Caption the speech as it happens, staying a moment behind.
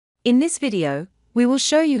In this video, we will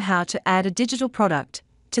show you how to add a digital product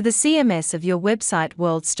to the CMS of your website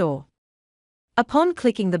World Store. Upon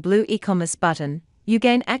clicking the blue e-commerce button, you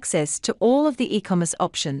gain access to all of the e-commerce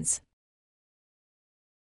options.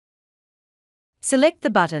 Select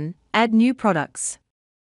the button, Add New Products.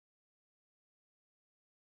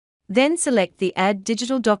 Then select the Add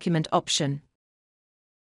Digital Document option.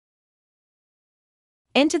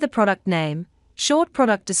 Enter the product name, short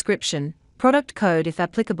product description, product code if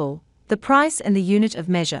applicable, the price and the unit of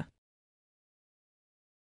measure.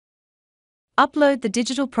 Upload the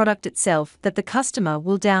digital product itself that the customer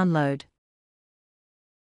will download.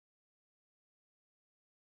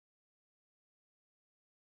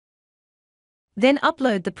 Then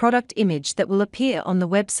upload the product image that will appear on the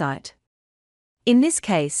website. In this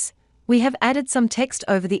case, we have added some text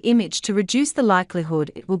over the image to reduce the likelihood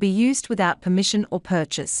it will be used without permission or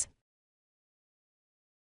purchase.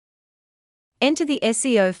 Enter the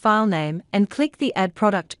SEO file name and click the Add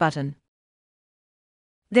Product button.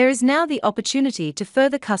 There is now the opportunity to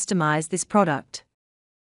further customize this product.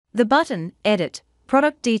 The button, Edit,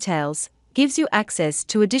 Product Details, gives you access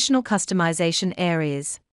to additional customization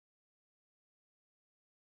areas.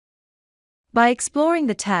 By exploring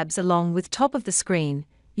the tabs along with top of the screen,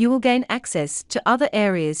 you will gain access to other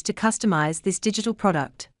areas to customize this digital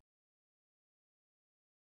product.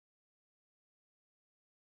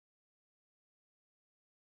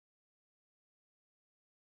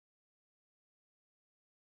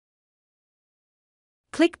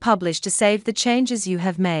 Click Publish to save the changes you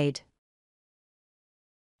have made.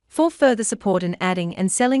 For further support in adding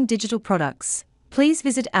and selling digital products, please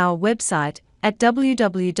visit our website at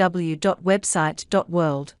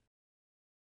www.website.world.